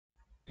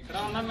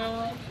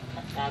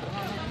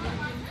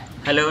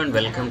Hello and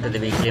welcome to the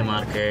weekly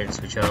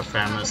markets, which are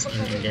famous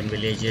in Indian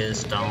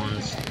villages,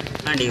 towns,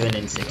 and even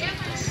in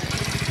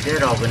cities. They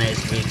are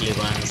organized weekly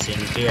ones in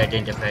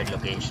pre-identified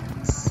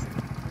locations.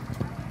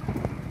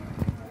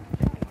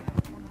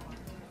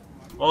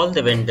 All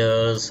the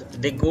vendors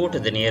they go to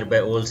the nearby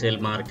wholesale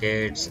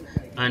markets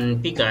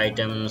and pick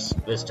items,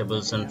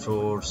 vegetables and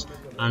fruits,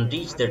 and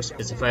reach that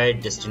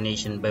specified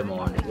destination by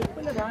morning.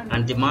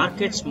 And the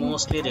markets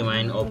mostly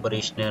remain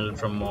operational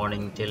from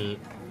morning till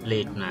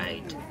late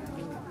night.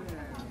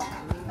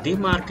 The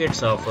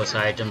markets offers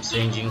items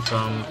ranging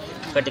from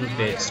cutting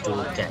plates to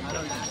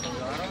cattle.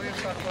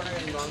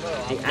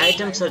 The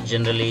items are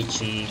generally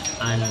cheap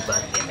and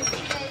bargainable.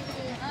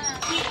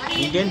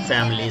 Indian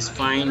families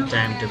find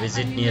time to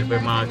visit nearby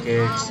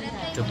markets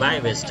to buy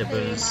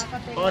vegetables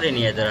or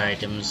any other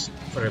items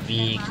for a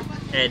week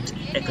at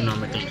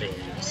economical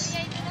rates.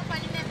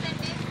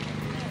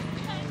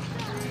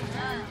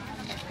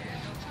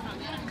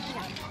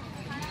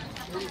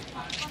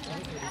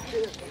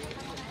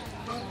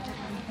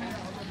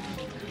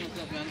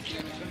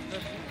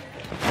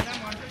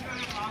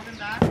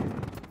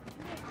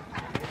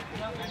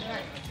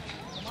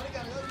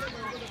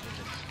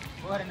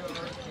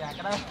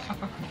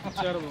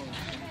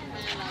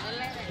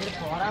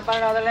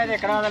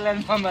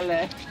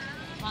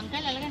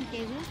 వంకాయలు ఎలాగండి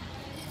KG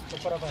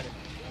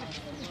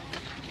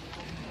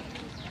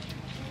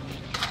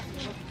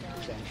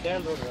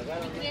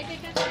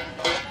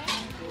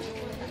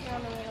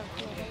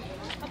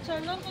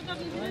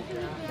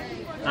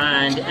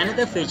And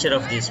another feature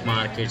of these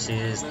markets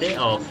is they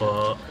offer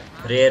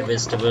rare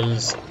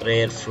vegetables,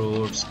 rare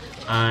fruits,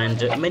 and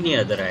many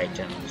other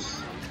items.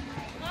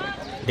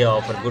 They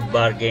offer good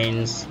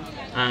bargains,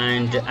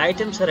 and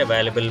items are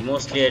available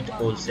mostly at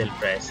wholesale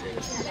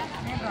prices.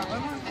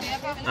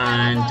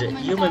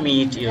 And you may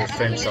meet your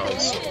friends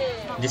also.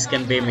 This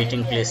can be a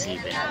meeting place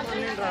even.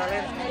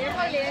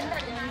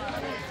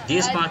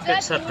 These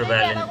markets are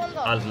prevalent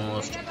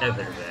almost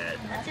everywhere.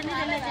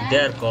 They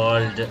are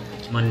called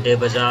Monday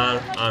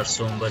Bazaar or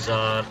Som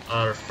Bazaar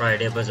or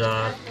Friday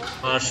Bazaar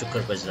or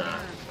Shukr Bazaar,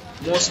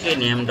 mostly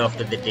named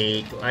after the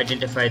day to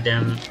identify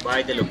them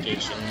by the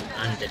location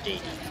and the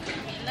date.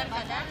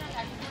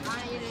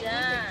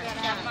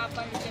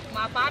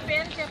 మా పాప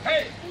ఏం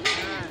చెప్పారు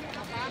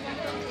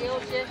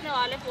ఎవరు చేసిన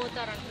వాళ్ళే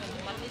పోతారంటారు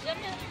మరి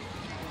నిజమే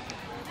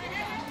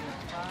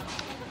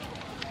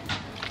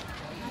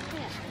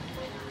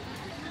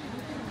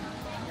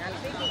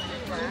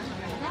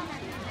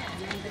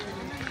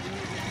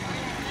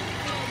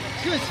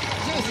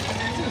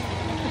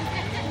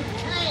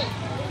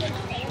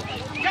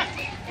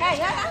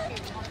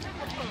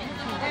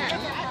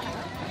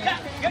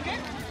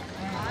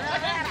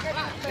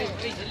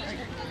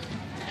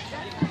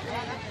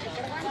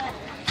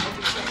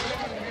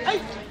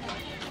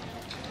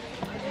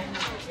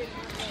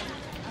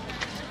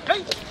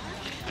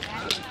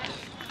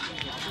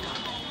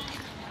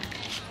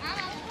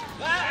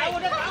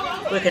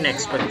We can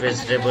expect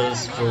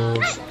vegetables,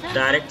 fruits,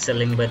 direct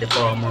selling by the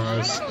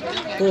farmers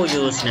who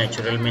use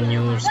natural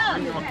manures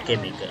and not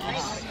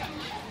chemicals.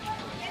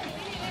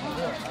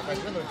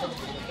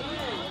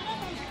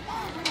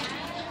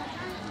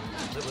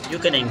 You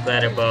can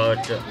inquire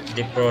about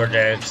the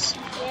products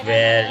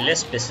where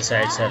less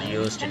pesticides are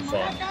used in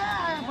farming.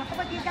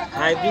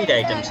 Hybrid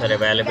items are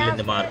available in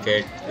the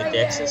market with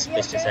excess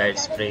pesticide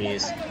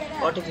sprays,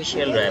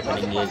 artificial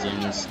ripening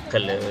agents,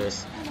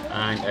 colors,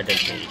 and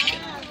adulteration.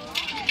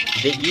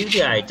 They give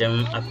the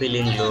item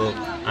appealing look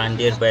and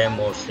thereby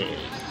more sales.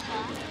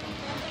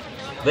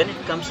 When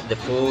it comes to the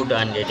food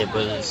and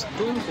edibles,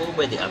 don't go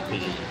by the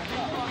appeal.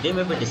 They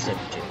may be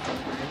deceptive.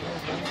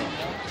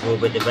 Go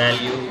by the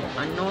value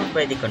and not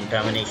by the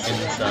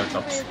contaminations or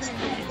toxic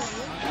sprays.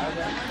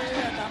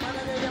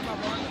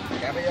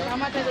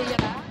 టమాటా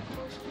వేయాలా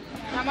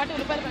టమాటా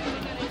ఉల్లిపాయలు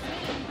పచ్చిమిరపకాయలు వేసి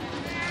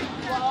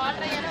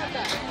water అయ్యాను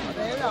వద్దా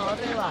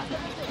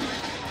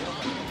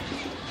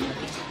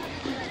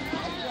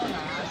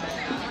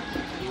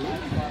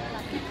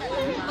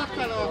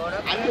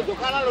అన్ని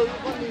దుకాణాలు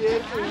వదులుకొని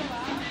వేసి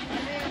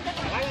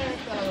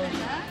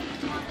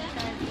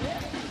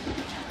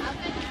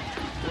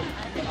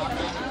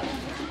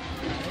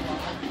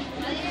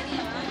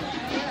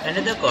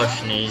Another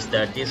caution is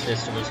that these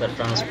vegetables are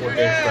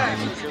transported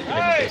from few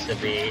kilometers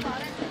away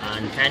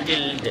and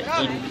handled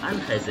in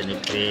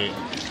unhygienic way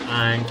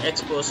and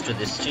exposed to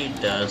the street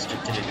dust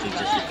till it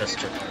reaches the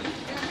customer.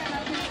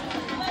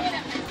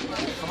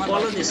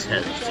 Follow these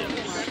health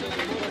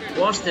tips.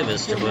 Wash the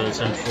vegetables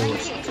and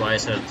fruits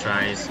twice or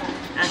thrice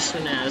as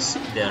soon as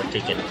they are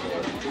taken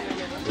home.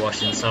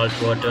 Wash in salt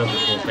water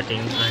before cutting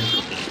and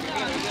cooking.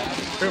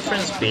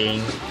 Preference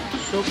being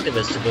soak the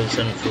vegetables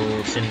and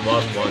fruits in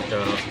warm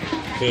water,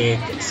 take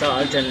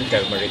salt and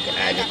turmeric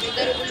added to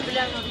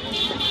that.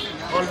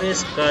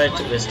 Always cut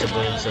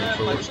vegetables and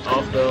fruits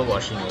after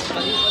washing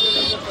only.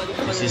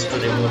 This is to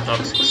remove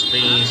toxic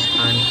sprays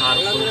and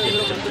harmful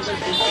chemical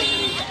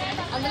preservatives.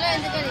 అందులో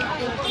ఎందుకని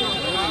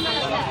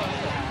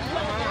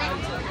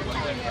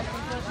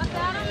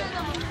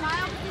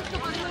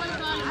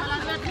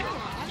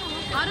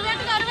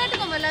అరవెట్టుకు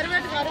అరవెట్టుకో మళ్ళీ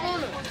అరవెట్టుకు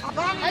అరవను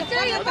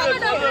వచ్చా ఎక్కువ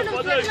డబ్బులు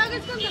నువ్వు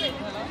లాగేసుకుంటుంది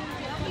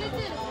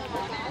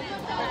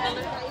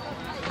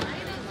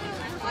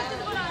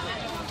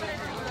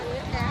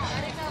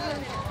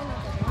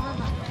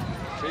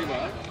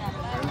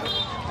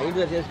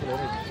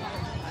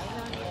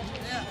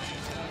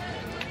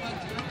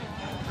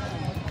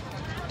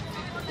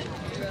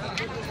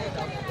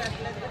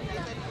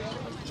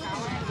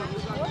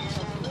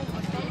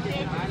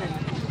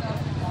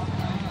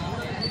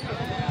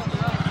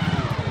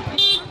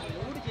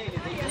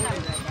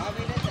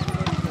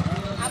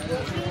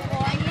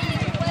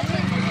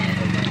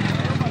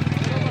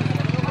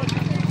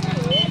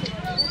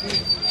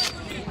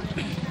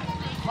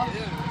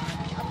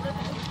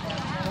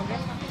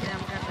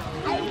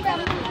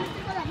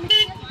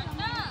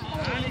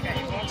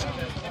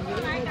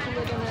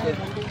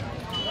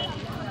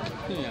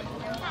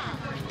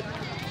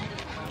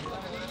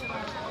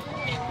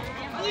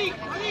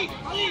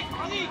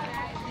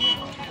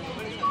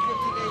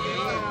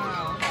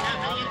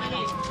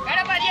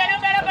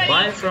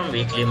Buy from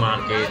weekly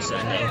markets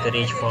and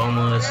encourage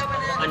farmers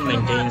and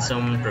maintain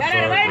some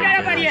preferred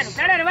retailers.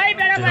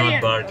 Do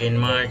not bargain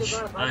much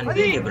and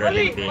be liberal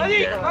in paying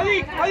them.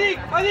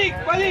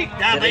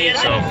 The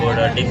rates offered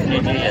are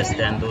definitely less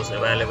than those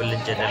available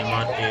in general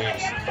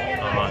markets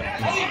or malls.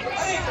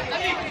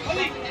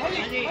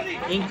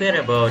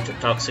 Inquire about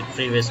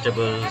toxic-free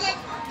vegetables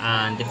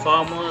and the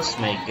farmers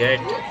may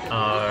get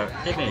or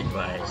they may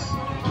advise.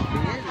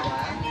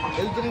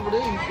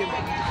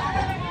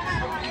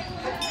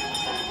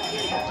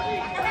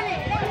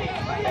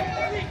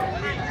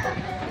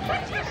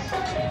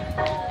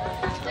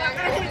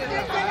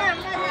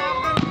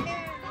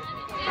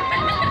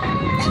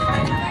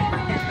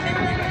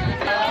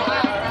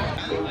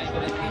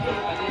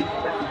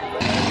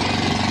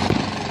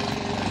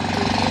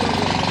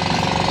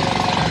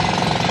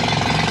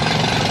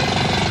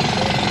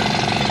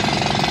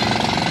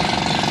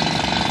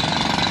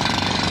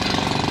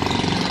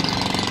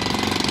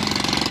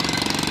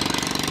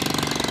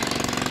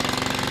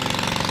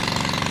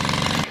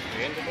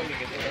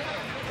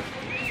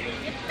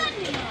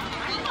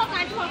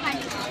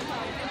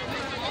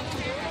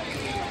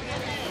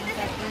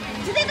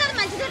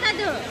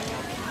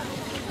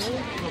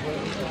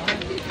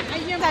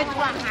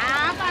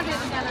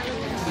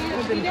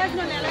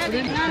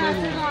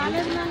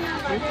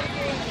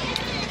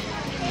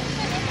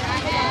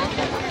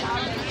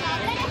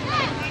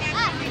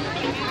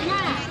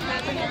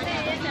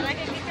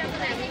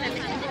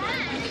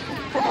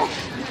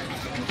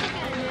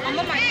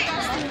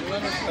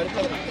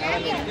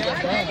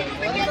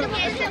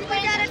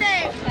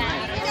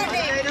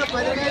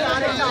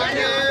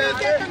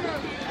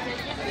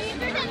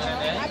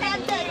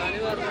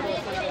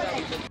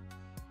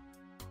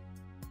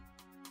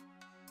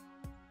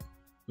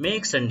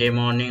 Make Sunday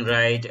morning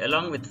ride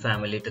along with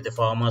family to the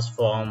farmer's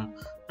farm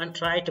and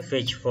try to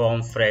fetch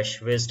farm fresh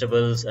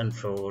vegetables and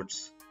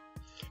fruits.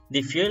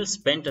 The fuel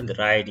spent on the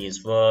ride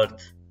is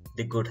worth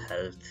the good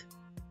health.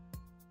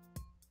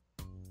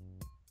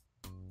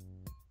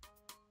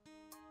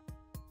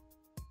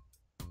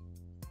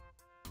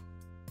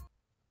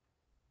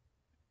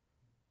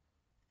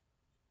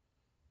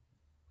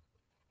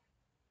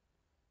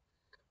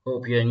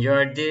 Hope you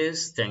enjoyed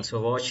this. Thanks for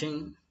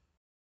watching.